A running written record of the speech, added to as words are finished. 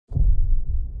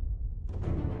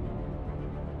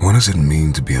does it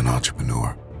mean to be an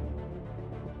entrepreneur?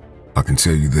 I can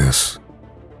tell you this,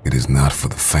 it is not for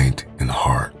the faint in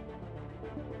heart.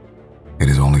 It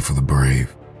is only for the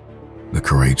brave, the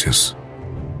courageous,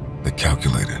 the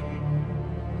calculated.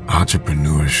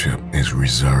 Entrepreneurship is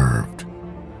reserved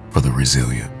for the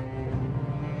resilient.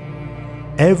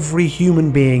 Every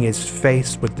human being is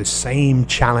faced with the same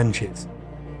challenges.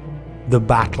 The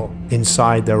battle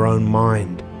inside their own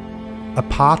mind. A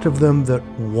part of them that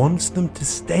wants them to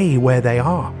stay where they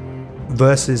are,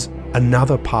 versus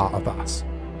another part of us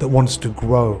that wants to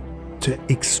grow, to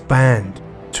expand,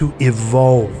 to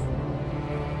evolve.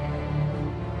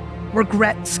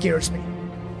 Regret scares me.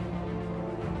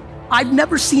 I've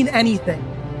never seen anything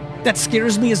that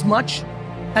scares me as much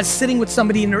as sitting with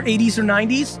somebody in their 80s or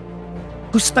 90s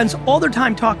who spends all their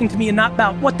time talking to me and not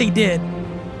about what they did,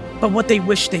 but what they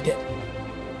wish they did.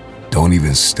 Don't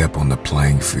even step on the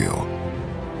playing field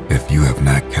if you have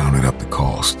not counted up the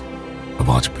cost of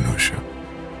entrepreneurship.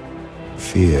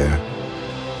 Fear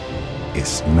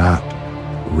is not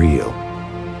real.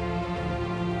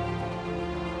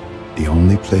 The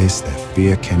only place that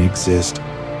fear can exist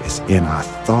is in our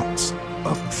thoughts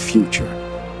of the future.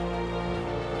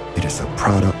 It is a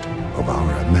product of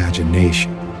our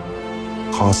imagination,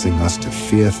 causing us to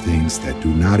fear things that do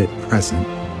not at present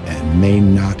and may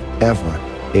not ever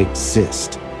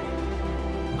exist.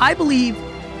 I believe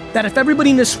that if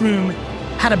everybody in this room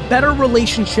had a better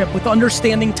relationship with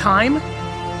understanding time,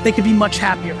 they could be much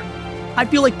happier. I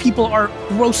feel like people are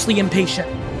grossly impatient.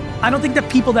 I don't think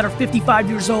that people that are 55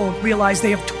 years old realize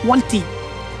they have 20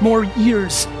 more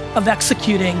years of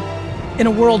executing in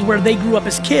a world where they grew up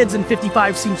as kids and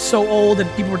 55 seems so old and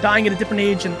people were dying at a different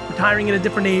age and retiring at a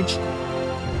different age.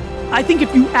 I think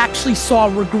if you actually saw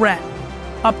regret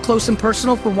up close and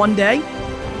personal for one day,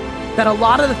 that a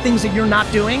lot of the things that you're not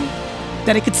doing,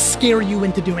 that it could scare you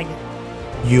into doing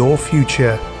it. Your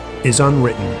future is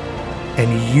unwritten,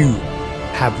 and you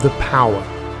have the power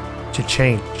to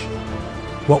change.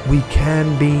 What we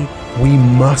can be, we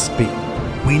must be.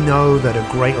 We know that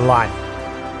a great life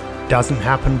doesn't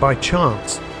happen by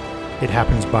chance, it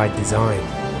happens by design.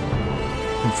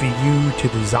 And for you to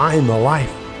design the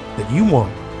life that you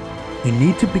want, you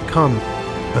need to become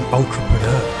an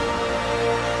entrepreneur.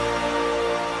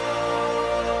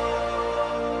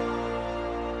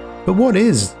 But what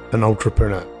is an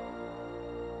entrepreneur?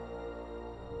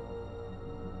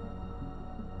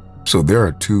 So there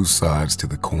are two sides to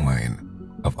the coin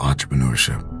of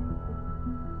entrepreneurship.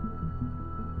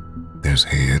 There's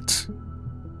heads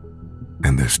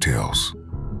and there's tails.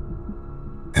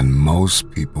 And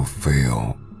most people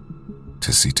fail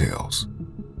to see tails.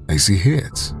 They see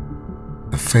heads,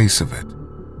 the face of it.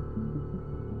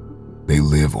 They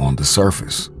live on the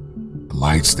surface, the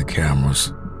lights, the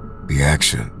cameras, the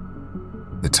action,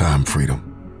 the time freedom,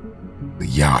 the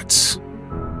yachts,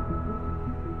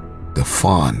 the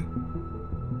fun,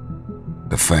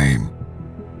 the fame.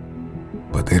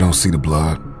 But they don't see the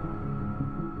blood.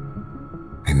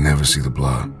 They never see the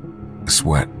blood, the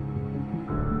sweat,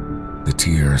 the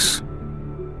tears.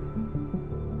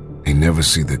 They never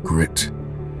see the grit.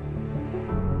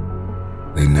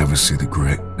 They never see the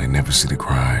grit. They never see the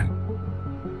crying.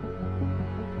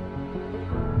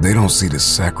 They don't see the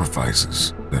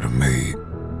sacrifices that are made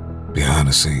behind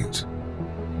the scenes.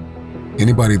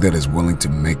 Anybody that is willing to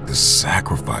make the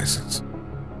sacrifices,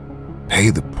 pay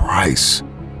the price,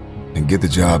 and get the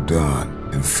job done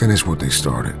and finish what they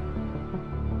started,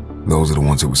 those are the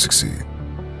ones that will succeed.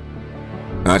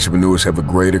 Entrepreneurs have a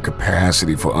greater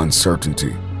capacity for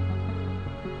uncertainty.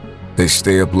 They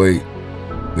stay up late,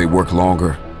 they work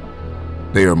longer,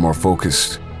 they are more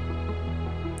focused.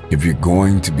 If you're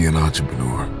going to be an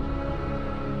entrepreneur,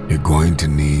 you're going to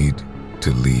need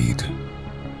to lead.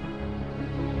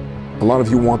 A lot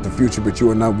of you want the future, but you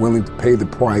are not willing to pay the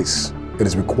price that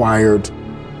is required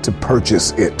to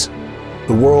purchase it.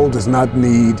 The world does not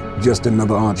need just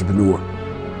another entrepreneur.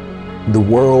 The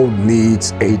world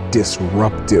needs a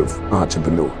disruptive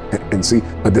entrepreneur. And see,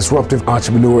 a disruptive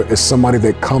entrepreneur is somebody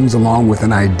that comes along with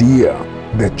an idea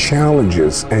that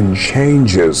challenges and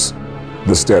changes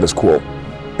the status quo.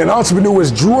 An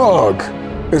entrepreneur's drug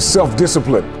is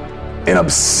self-discipline, an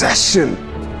obsession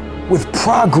with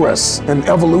progress and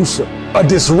evolution. A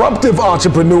disruptive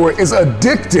entrepreneur is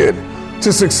addicted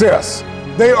to success.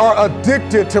 They are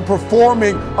addicted to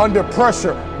performing under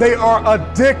pressure. They are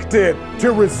addicted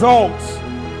to results.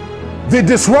 The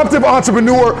disruptive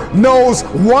entrepreneur knows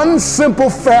one simple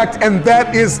fact, and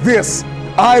that is this: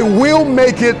 I will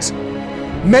make it,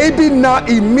 maybe not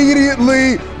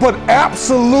immediately, but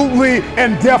absolutely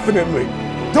and definitely.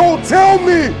 Don't tell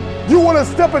me you want to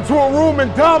step into a room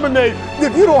and dominate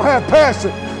if you don't have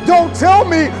passion. Don't tell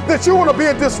me that you want to be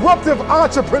a disruptive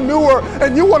entrepreneur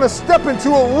and you want to step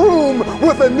into a room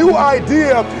with a new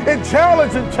idea and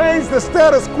challenge and change the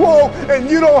status quo and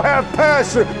you don't have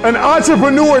passion. An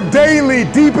entrepreneur daily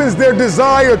deepens their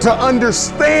desire to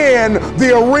understand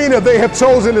the arena they have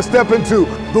chosen to step into.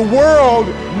 The world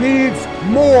needs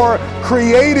more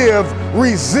creative,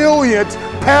 resilient,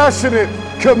 passionate,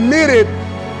 committed,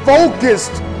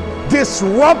 focused,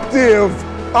 disruptive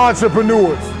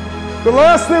entrepreneurs. The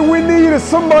last thing we need is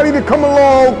somebody to come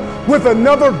along with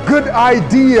another good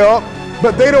idea,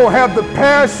 but they don't have the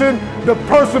passion, the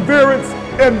perseverance,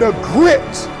 and the grit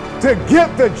to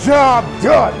get the job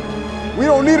done. We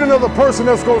don't need another person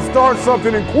that's going to start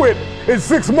something and quit in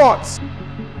 6 months.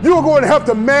 You're going to have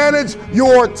to manage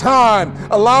your time,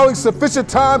 allowing sufficient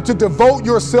time to devote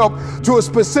yourself to a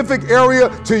specific area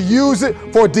to use it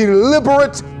for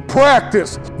deliberate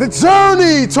practice. The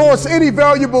journey towards any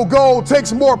valuable goal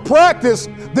takes more practice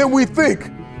than we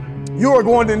think. You are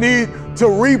going to need to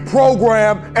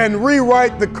reprogram and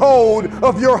rewrite the code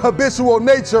of your habitual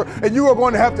nature, and you are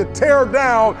going to have to tear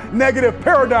down negative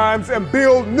paradigms and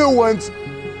build new ones.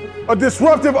 A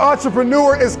disruptive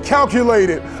entrepreneur is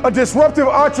calculated. A disruptive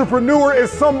entrepreneur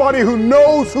is somebody who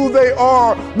knows who they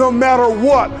are no matter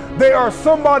what. They are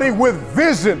somebody with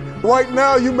vision. Right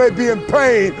now you may be in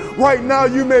pain. Right now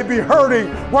you may be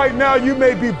hurting. Right now you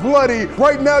may be bloody.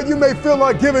 Right now you may feel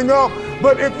like giving up.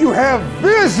 But if you have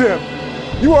vision,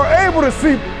 you are able to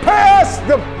see past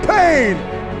the pain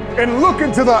and look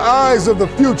into the eyes of the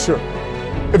future.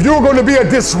 If you're going to be a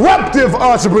disruptive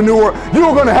entrepreneur,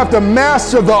 you're going to have to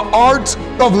master the art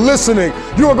of listening.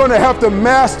 You're going to have to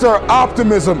master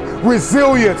optimism,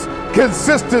 resilience,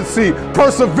 consistency,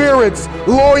 perseverance,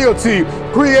 loyalty,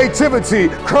 creativity,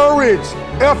 courage,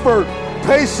 effort,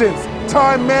 patience,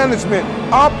 time management,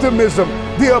 optimism,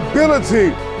 the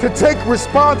ability to take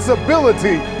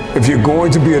responsibility. If you're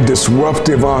going to be a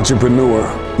disruptive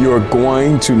entrepreneur, you're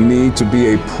going to need to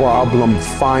be a problem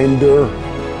finder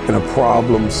and a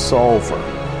problem solver.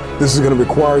 This is going to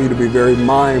require you to be very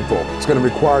mindful. It's going to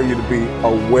require you to be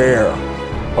aware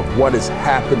of what is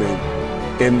happening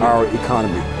in our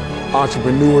economy.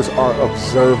 Entrepreneurs are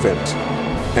observant,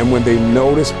 and when they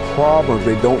notice problems,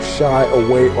 they don't shy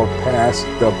away or pass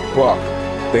the buck.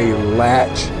 They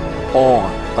latch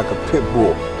on like a pit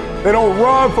bull. They don't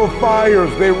run for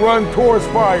fires, they run towards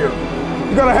fire.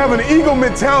 You gotta have an eagle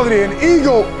mentality. An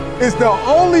eagle is the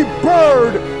only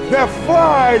bird that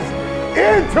flies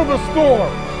into the storm.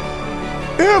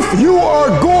 If you are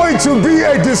going to be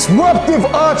a disruptive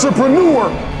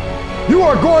entrepreneur, you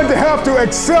are going to have to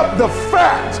accept the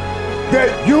fact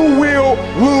that you will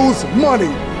lose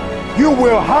money. You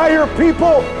will hire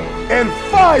people and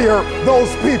fire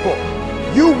those people.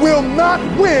 You will not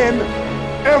win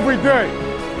every day,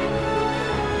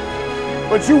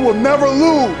 but you will never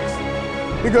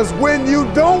lose, because when you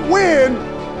don't win,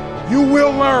 you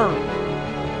will learn.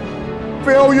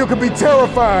 Failure can be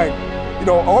terrifying. You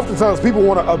know, oftentimes people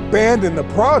want to abandon the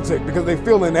project because they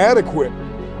feel inadequate.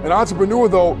 An entrepreneur,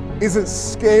 though, isn't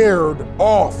scared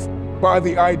off by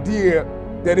the idea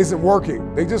that isn't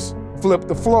working. They just flip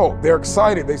the flow. They're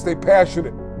excited. They stay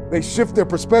passionate. They shift their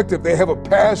perspective. They have a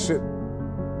passion,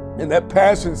 and that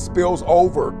passion spills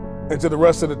over into the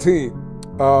rest of the team.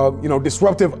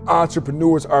 Disruptive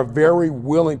entrepreneurs are very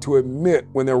willing to admit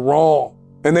when they're wrong,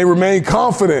 and they remain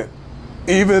confident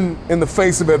even in the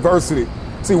face of adversity.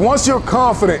 See, once you're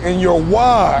confident in your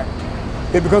why,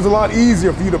 it becomes a lot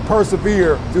easier for you to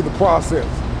persevere through the process.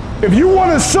 If you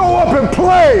want to show up and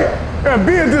play and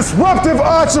be a disruptive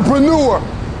entrepreneur,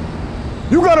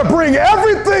 you got to bring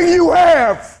everything you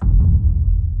have.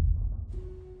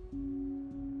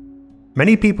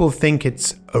 Many people think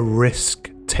it's a risk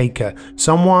taker,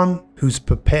 someone who's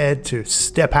prepared to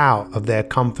step out of their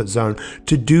comfort zone,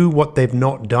 to do what they've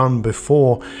not done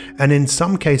before, and in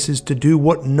some cases to do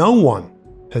what no one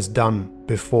has done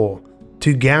before,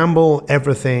 to gamble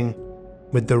everything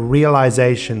with the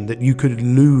realization that you could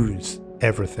lose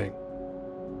everything.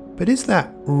 But is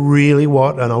that really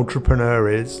what an entrepreneur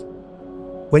is?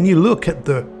 When you look at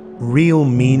the real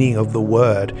meaning of the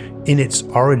word in its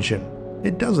origin,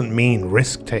 it doesn't mean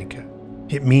risk taker.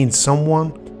 It means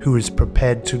someone who is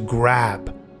prepared to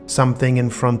grab something in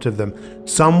front of them,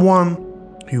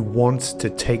 someone who wants to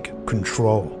take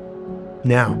control.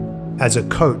 Now, as a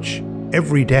coach,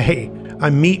 every day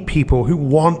I meet people who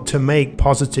want to make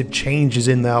positive changes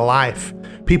in their life,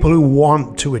 people who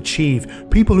want to achieve,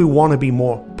 people who want to be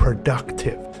more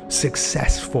productive,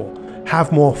 successful,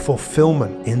 have more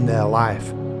fulfillment in their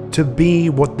life, to be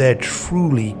what they're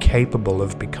truly capable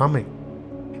of becoming.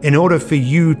 In order for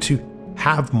you to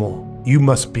have more, you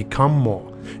must become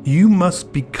more. You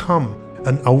must become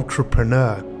an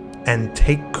entrepreneur and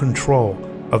take control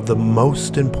of the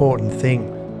most important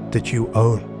thing that you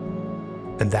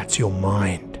own, and that's your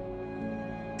mind.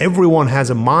 Everyone has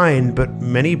a mind, but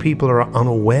many people are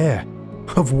unaware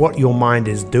of what your mind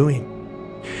is doing.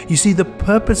 You see, the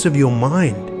purpose of your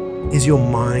mind is your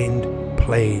mind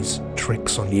plays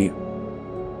tricks on you.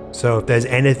 So if there's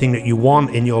anything that you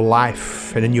want in your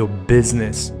life and in your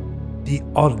business, the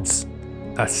odds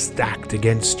are stacked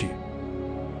against you.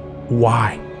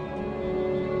 Why?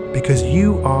 Because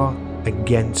you are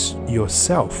against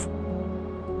yourself.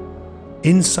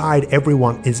 Inside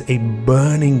everyone is a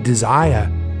burning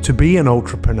desire to be an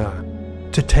entrepreneur,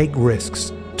 to take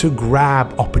risks, to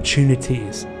grab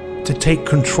opportunities, to take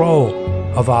control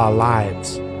of our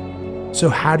lives. So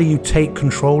how do you take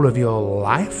control of your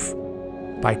life?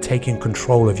 By taking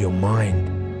control of your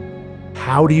mind.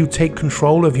 How do you take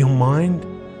control of your mind?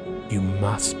 You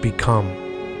must become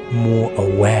more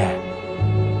aware.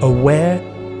 Aware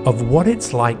of what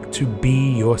it's like to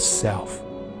be yourself.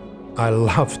 I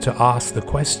love to ask the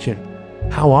question,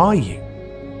 how are you?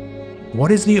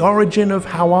 What is the origin of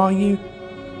how are you?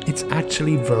 It's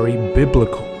actually very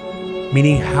biblical,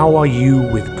 meaning how are you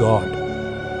with God?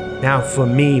 Now for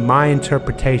me, my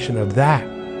interpretation of that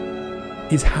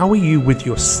is how are you with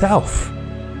yourself?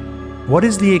 What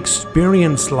is the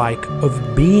experience like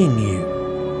of being you?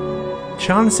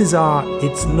 Chances are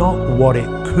it's not what it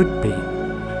could be.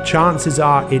 Chances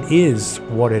are it is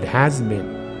what it has been.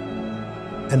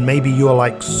 And maybe you're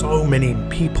like so many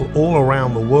people all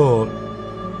around the world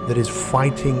that is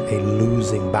fighting a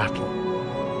losing battle.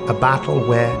 A battle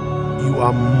where you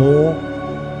are more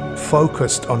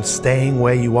focused on staying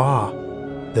where you are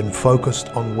than focused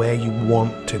on where you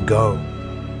want to go.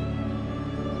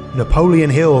 Napoleon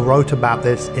Hill wrote about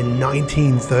this in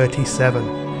 1937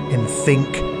 in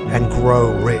Think and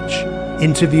Grow Rich,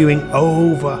 interviewing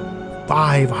over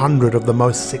 500 of the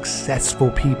most successful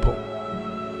people,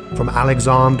 from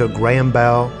Alexander Graham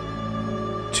Bell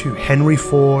to Henry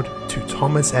Ford to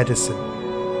Thomas Edison.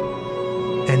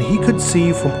 And he could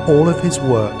see from all of his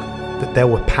work that there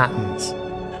were patterns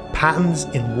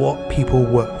in what people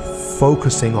were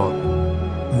focusing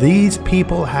on. These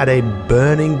people had a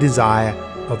burning desire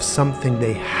of something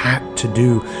they had to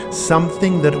do,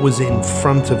 something that was in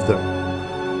front of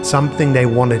them, something they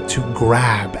wanted to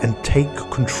grab and take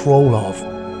control of.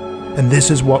 And this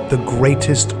is what the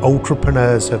greatest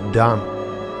entrepreneurs have done.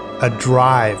 A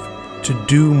drive to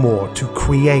do more, to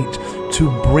create,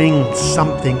 to bring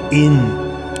something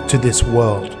in to this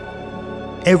world.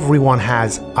 Everyone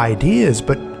has ideas,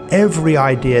 but every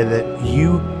idea that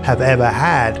you have ever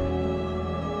had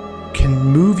can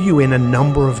move you in a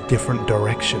number of different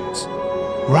directions.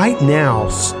 Right now,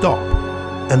 stop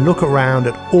and look around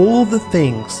at all the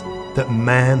things that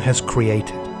man has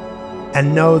created,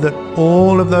 and know that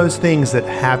all of those things that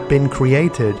have been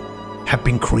created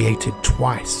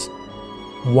twice.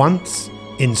 Once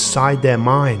inside their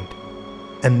mind,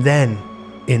 and then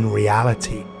in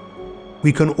reality.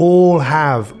 We can all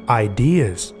have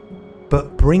ideas,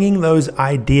 but bringing those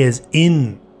ideas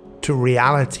in to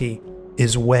reality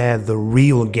is where the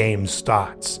real game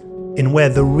starts, and where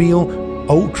the real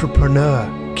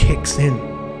entrepreneur kicks in.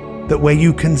 That where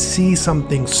you can see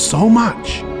something so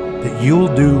much that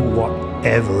you'll do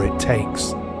whatever it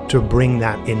takes to bring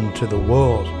that into the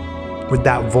world, with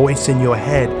that voice in your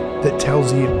head that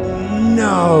tells you,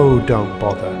 no, don't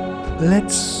bother.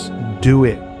 Let's do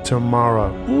it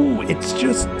tomorrow. Ooh, it's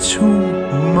just too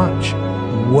much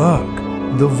work.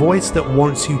 The voice that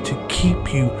wants you to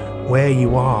keep you where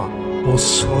you are will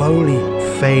slowly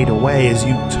fade away as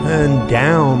you turn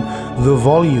down the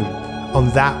volume on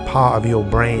that part of your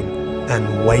brain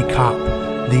and wake up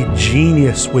the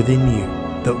genius within you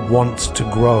that wants to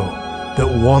grow, that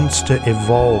wants to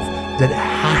evolve, that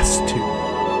has to,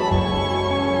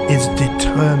 is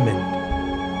determined,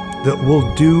 that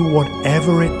will do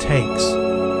whatever it takes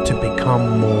to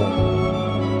become more.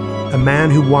 A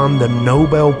man who won the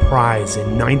Nobel Prize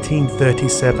in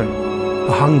 1937,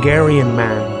 a Hungarian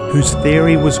man whose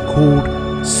theory was called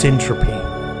syntropy.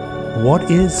 What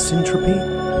is syntropy?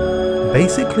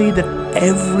 Basically that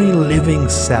every living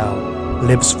cell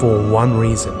lives for one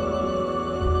reason: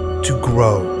 to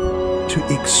grow,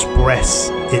 to express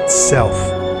itself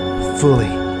fully.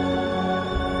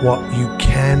 What you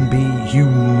can be, you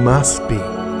must be.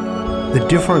 The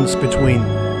difference between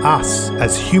us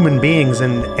as human beings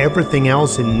and everything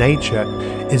else in nature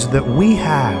is that we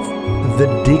have the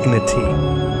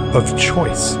dignity of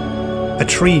choice. A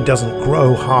tree doesn't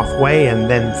grow halfway and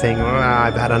then think,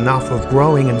 I've had enough of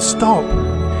growing, and stop.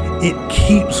 It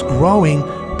keeps growing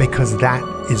because that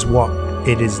is what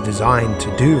it is designed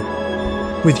to do.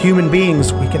 With human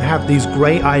beings, we can have these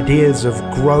great ideas of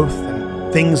growth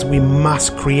and things we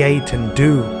must create and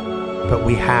do, but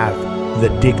we have the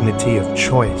dignity of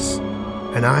choice.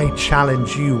 And I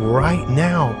challenge you right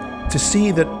now to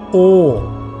see that all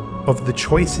of the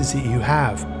choices that you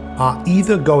have are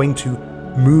either going to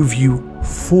move you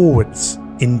forwards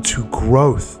into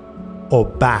growth or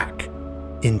back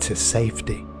into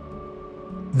safety.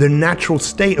 The natural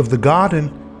state of the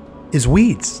garden is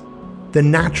weeds. The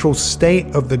natural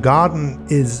state of the garden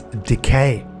is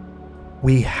decay.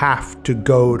 We have to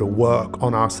go to work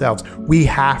on ourselves. We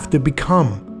have to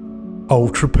become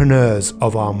entrepreneurs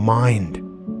of our mind,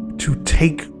 to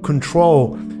take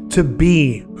control, to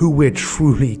be who we're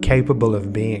truly capable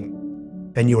of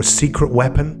being. And your secret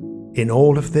weapon in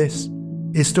all of this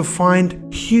is to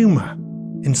find humor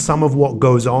in some of what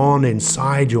goes on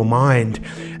inside your mind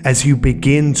as you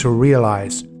begin to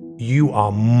realize you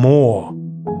are more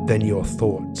than your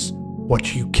thoughts.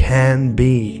 What you can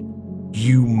be,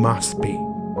 you must be.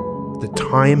 The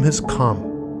time has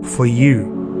come for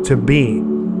you to be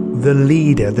the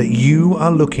leader that you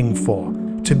are looking for,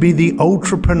 to be the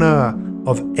entrepreneur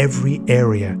of every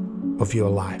area of your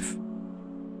life.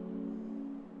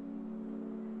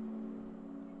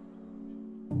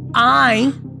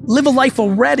 I live a life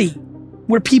already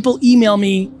where people email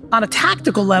me on a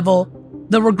tactical level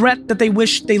the regret that they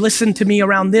wish they listened to me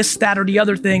around this, that, or the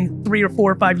other thing 3 or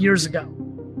 4 or 5 years ago.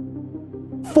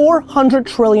 400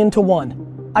 trillion to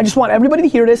 1. I just want everybody to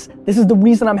hear this. This is the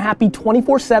reason I'm happy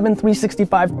 24/7,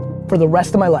 365 for the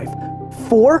rest of my life.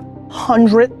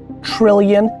 400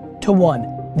 trillion to 1.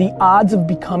 The odds of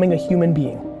becoming a human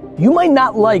being. You might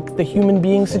not like the human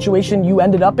being situation you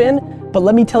ended up in, but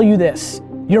let me tell you this.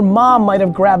 Your mom might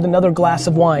have grabbed another glass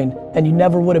of wine and you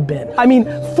never would have been. I mean,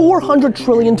 400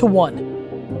 trillion to 1.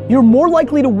 You're more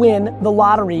likely to win the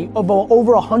lottery of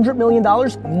over $100 million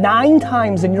 9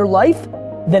 times in your life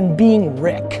than being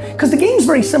Rick. Because the game's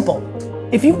very simple.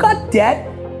 If you've got debt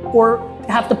or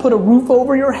have to put a roof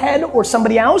over your head or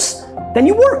somebody else, then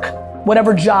you work,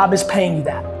 whatever job is paying you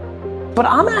that. But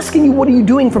I'm asking you, what are you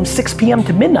doing from 6 p.m.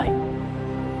 to midnight?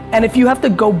 And if you have to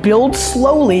go build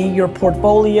slowly your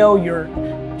portfolio, your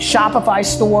Shopify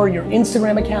store, your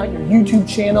Instagram account, your YouTube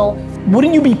channel,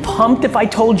 wouldn't you be pumped if I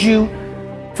told you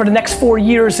for the next 4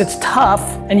 years it's tough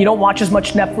and you don't watch as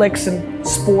much Netflix and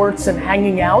sports and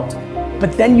hanging out,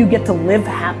 but then you get to live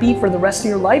happy for the rest of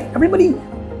your life? Everybody,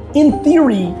 in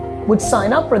theory, would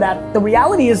sign up for that. The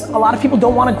reality is a lot of people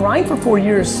don't want to grind for 4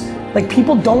 years. Like,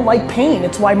 people don't like pain.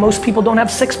 It's why most people don't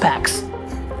have 6 packs.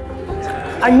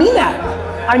 I mean that.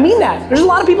 I mean that. There's a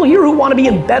lot of people here who want to be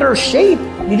in better shape.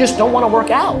 You just don't want to work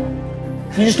out.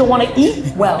 You just don't want to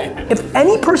eat well. If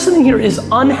any person in here is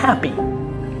unhappy,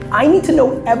 I need to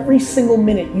know every single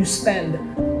minute you spend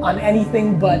on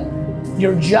anything but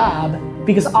your job,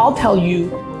 because I'll tell you,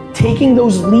 taking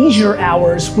those leisure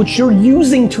hours, which you're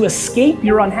using to escape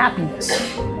your unhappiness,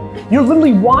 you're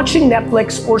literally watching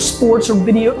Netflix or sports or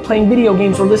playing video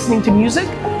games or listening to music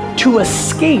to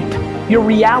escape your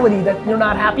reality that you're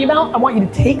not happy about. I want you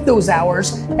to take those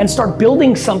hours and start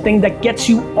building something that gets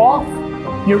you off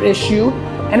your issue.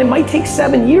 And it might take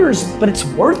 7 years, but it's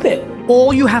worth it.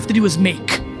 All you have to do is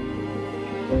make.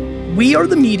 We are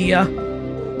the media.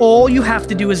 All you have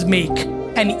to do is make.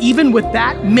 And even with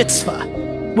that mitzvah,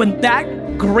 when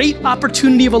that great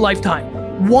opportunity of a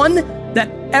lifetime, one that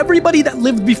everybody that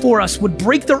lived before us would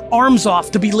break their arms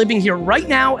off to be living here right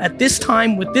now at this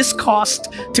time with this cost,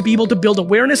 to be able to build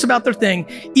awareness about their thing,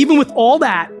 even with all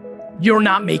that, you're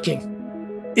not making.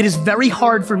 It is very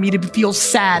hard for me to feel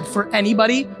sad for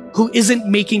anybody who isn't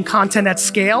making content at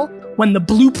scale when the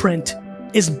blueprint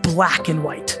is black and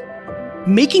white.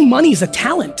 Making money is a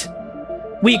talent.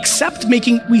 We accept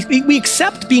we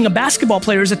accept being a basketball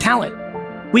player as a talent.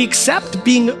 We accept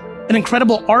being an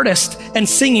incredible artist and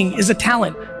singing is a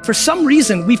talent. For some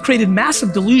reason, we've created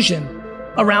massive delusion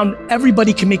around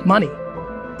everybody can make money.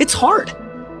 It's hard.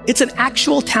 It's an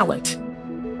actual talent.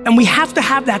 And we have to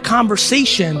have that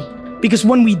conversation, because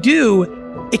when we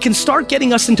do, it can start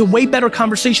getting us into way better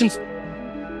conversations,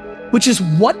 which is,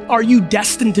 what are you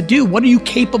destined to do? What are you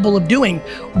capable of doing?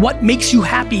 What makes you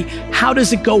happy? How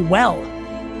does it go well?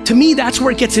 To me, that's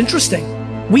where it gets interesting.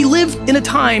 We live in a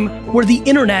time where the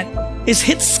internet is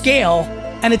hit scale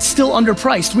and it's still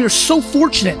underpriced. We are so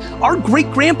fortunate. Our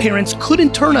great-grandparents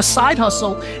couldn't turn a side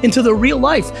hustle into their real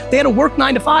life. They had to work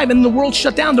 9 to 5 and the world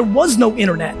shut down. There was no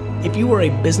internet. If you were a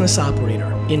business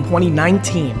operator in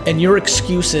 2019 and your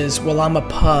excuse is, well, I'm a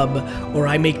pub, or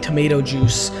I make tomato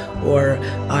juice, or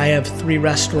I have 3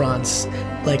 restaurants,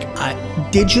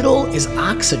 digital is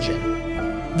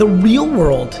oxygen. The real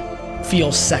world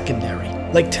feels secondary.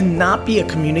 Like, to not be a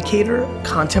communicator,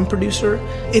 content producer,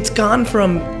 it's gone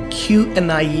from cute and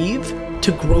naive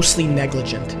to grossly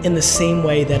negligent, in the same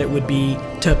way that it would be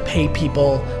to pay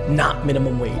people not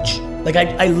minimum wage. Like,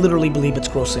 I literally believe it's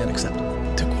grossly unacceptable.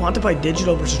 To quantify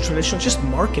digital versus traditional, just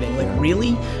marketing. Like,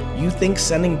 really? You think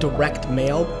sending direct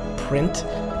mail, print,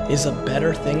 is a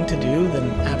better thing to do than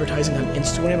advertising on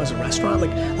Instagram as a restaurant?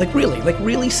 Like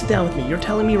really sit down with me. You're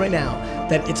telling me right now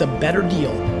that it's a better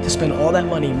deal to spend all that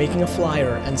money making a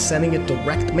flyer and sending it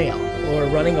direct mail, or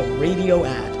running a radio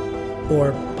ad,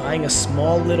 or buying a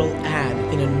small little ad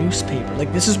in a newspaper.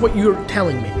 Like, this is what you're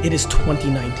telling me. It is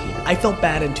 2019. I felt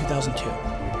bad in 2002.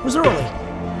 It was early.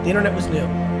 The internet was new.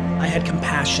 I had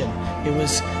compassion. It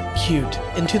was cute.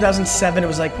 In 2007, it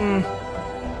was like,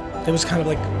 it was kind of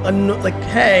like,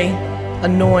 hey,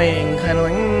 annoying, kind of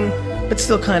like, but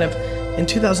still kind of. In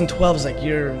 2012, it's like,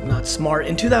 you're not smart.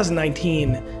 In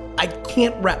 2019, I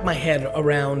can't wrap my head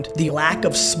around the lack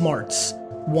of smarts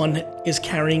one is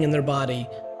carrying in their body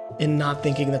in not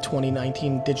thinking that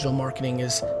 2019 digital marketing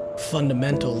is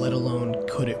fundamental, let alone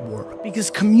could it work.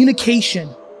 Because communication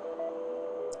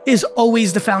is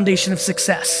always the foundation of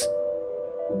success.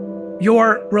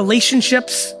 Your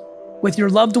relationships with your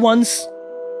loved ones,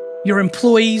 your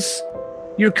employees,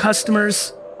 your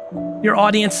customers, your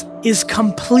audience is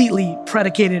completely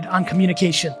predicated on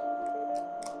communication.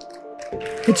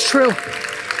 It's true.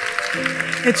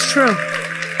 It's true.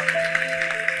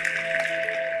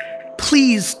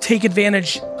 Please take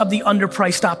advantage of the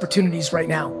underpriced opportunities right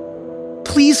now.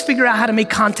 Please figure out how to make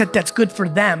content that's good for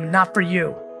them, not for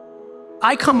you.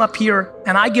 I come up here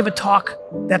and I give a talk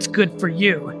that's good for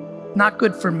you, not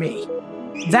good for me.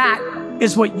 That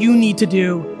is what you need to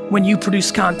do when you produce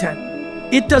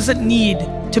content. It doesn't need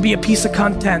to be a piece of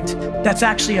content that's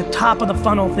actually a top of the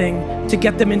funnel thing to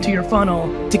get them into your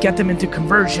funnel, to get them into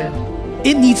conversion.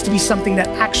 It needs to be something that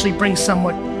actually brings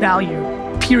somewhat value.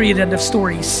 Period, end of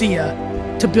story, see ya.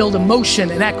 To build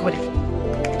emotion and equity.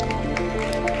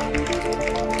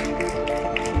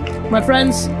 My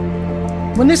friends,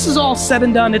 when this is all said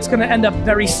and done, it's gonna end up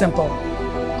very simple.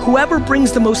 Whoever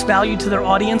brings the most value to their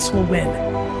audience will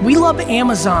win. We love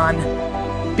Amazon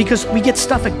because we get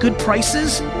stuff at good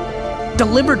prices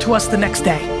delivered to us the next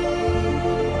day.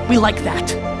 We like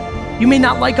that. You may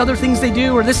not like other things they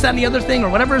do, or this, that, and the other thing, or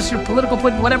whatever is your political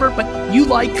point, whatever, but you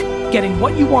like getting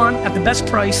what you want at the best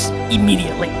price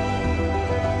immediately.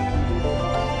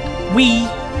 We,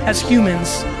 as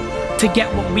humans, to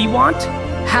get what we want,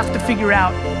 have to figure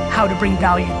out how to bring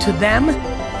value to them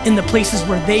in the places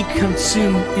where they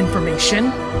consume information.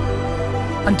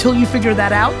 Until you figure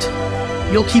that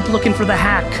out, you'll keep looking for the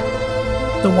hack,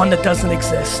 the one that doesn't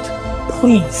exist.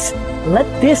 Please, let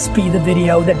this be the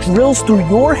video that drills through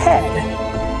your head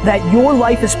that your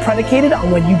life is predicated on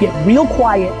when you get real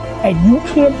quiet and you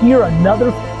can't hear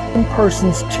another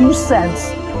person's 2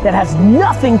 cents that has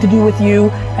nothing to do with you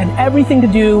and everything to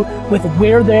do with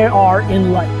where they are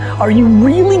in life. Are you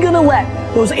really gonna let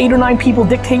those 8 or 9 people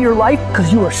dictate your life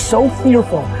because you are so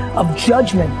fearful of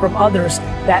judgment from others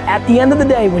that at the end of the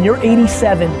day, when you're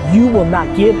 87, you will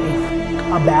not give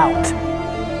a about?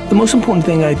 The most important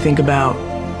thing I think about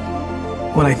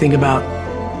when I think about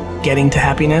getting to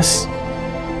happiness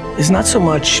is not so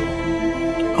much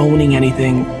owning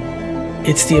anything,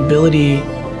 it's the ability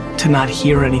to not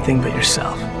hear anything but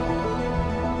yourself.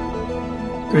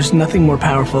 There's nothing more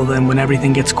powerful than when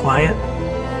everything gets quiet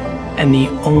and the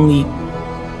only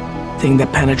thing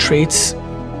that penetrates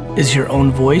is your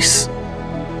own voice,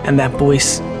 and that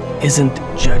voice isn't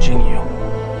judging you.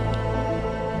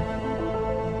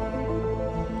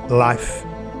 Life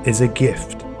is a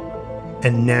gift,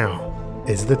 and now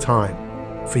is the time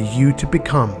for you to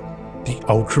become the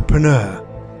entrepreneur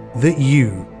that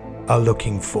you are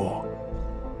looking for.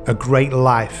 A great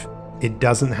life, it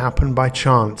doesn't happen by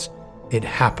chance, it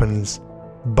happens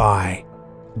by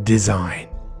design.